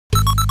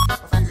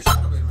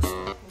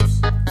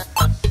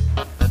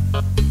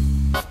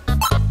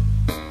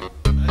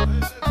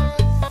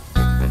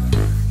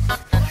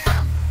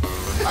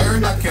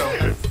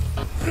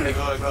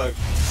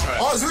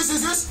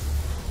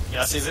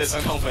see this,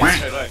 I'm confident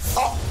straight away.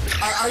 Oh!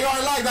 I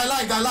lagged.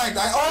 I got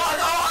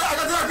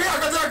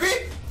the RP!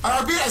 I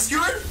RP, I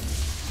skewered!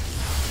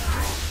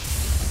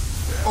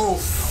 Oh,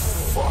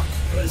 fuck.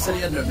 He said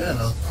he had no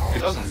mana. He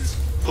doesn't.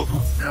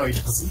 No, he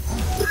doesn't.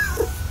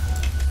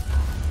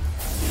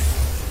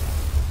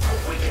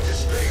 We can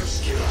display your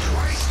skill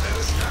twice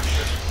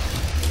satisfaction.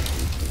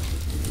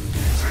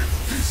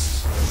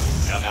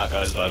 Yeah, now it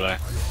goes, by the way.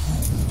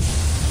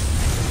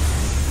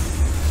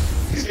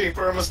 He's getting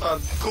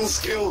perma-stun. Cool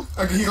skill.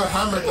 Okay, he got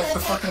hammered like the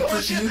fucking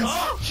prick he is.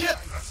 Oh, shit!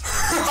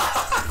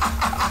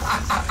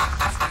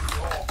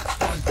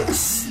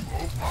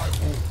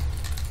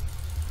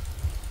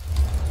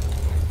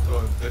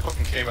 Oh, they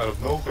fucking came out of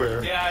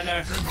nowhere. Yeah, I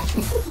know.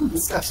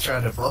 This guy's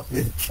trying to block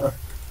me. What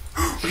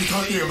are you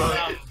talking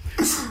about?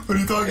 What are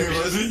you talking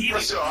about?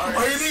 Press your R.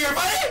 Oh, you think you're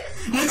funny?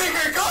 You think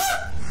you're good?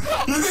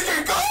 You think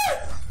you're good?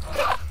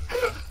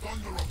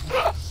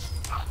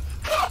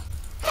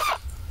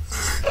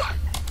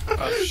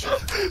 Oh shit.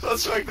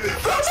 That's right. You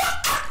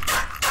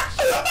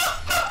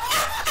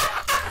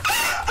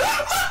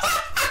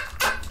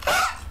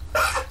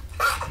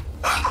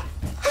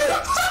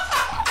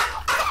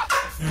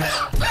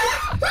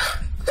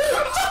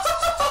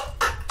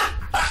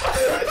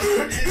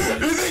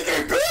think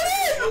you're good?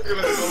 Look at it,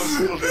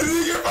 You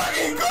think you're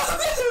fucking good?